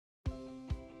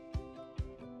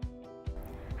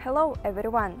Hello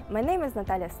everyone, my name is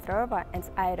Natalya STROEVA and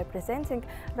I am representing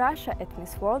Russia at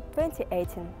Miss World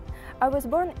 2018. I was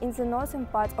born in the northern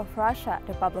part of Russia,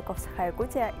 Republic of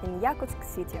Sakha-Yakutia, in Yakutsk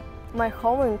city. My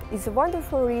homeland is a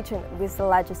wonderful region with the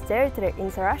largest territory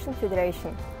in the Russian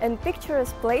Federation and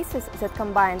picturesque places that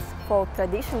combines folk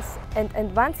traditions and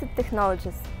advanced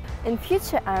technologies. In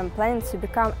future, I am planning to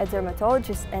become a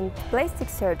dermatologist and plastic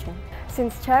surgeon.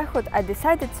 Since childhood, I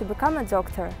decided to become a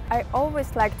doctor. I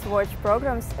always liked to watch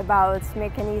programs about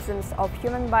mechanisms of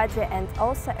human body and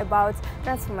also about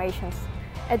transformations.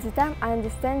 At the time, I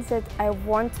understand that I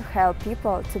want to help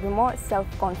people to be more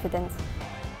self-confident.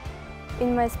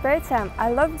 In my spare time, I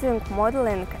love doing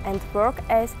modeling and work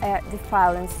as a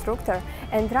defile instructor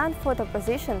and run photo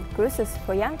position courses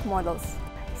for young models.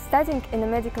 Studying in a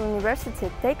medical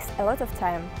university takes a lot of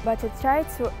time, but I try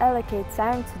to allocate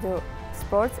time to do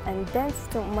sports and dance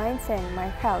to maintain my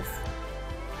health.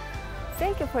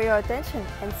 Thank you for your attention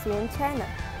and see you in China!